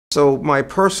So my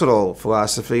personal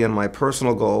philosophy and my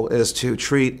personal goal is to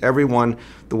treat everyone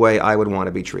the way I would want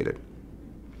to be treated.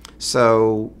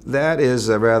 So that is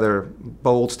a rather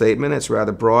bold statement. It's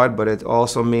rather broad, but it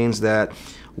also means that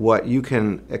what you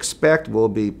can expect will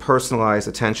be personalized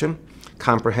attention,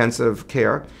 comprehensive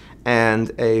care, and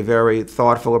a very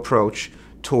thoughtful approach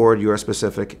toward your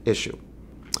specific issue.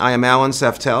 I am Alan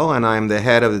Seftel, and I am the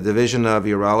head of the Division of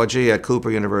Urology at Cooper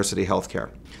University Healthcare.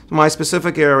 My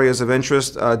specific areas of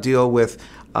interest deal with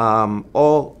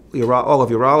all of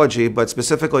urology, but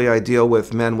specifically I deal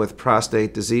with men with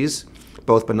prostate disease,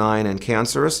 both benign and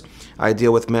cancerous. I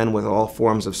deal with men with all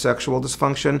forms of sexual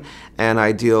dysfunction, and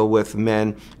I deal with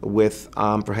men with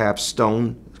perhaps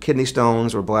kidney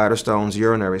stones or bladder stones,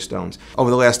 urinary stones.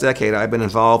 Over the last decade, I've been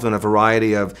involved in a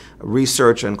variety of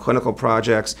research and clinical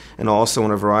projects, and also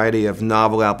in a variety of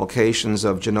novel applications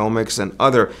of genomics and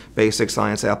other basic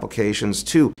science applications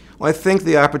too. Well, I think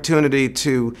the opportunity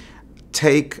to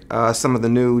take some of the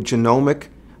new genomic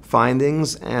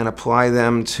findings and apply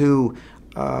them to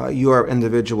your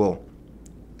individual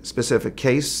specific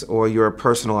case or your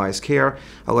personalized care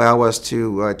allow us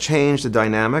to change the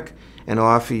dynamic and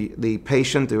offer the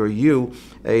patient or you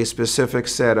a specific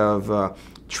set of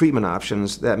treatment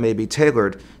options that may be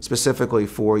tailored specifically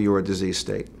for your disease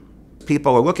state.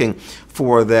 People are looking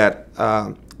for that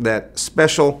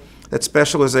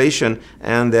specialization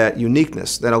and that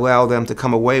uniqueness that allow them to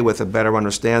come away with a better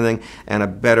understanding and a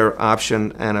better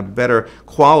option and a better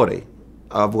quality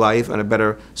of life and a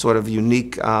better sort of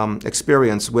unique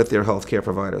experience with their healthcare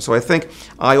provider. So I think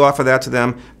I offer that to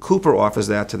them, Cooper offers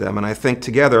that to them, and I think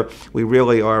together we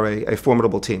really are a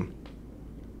formidable team.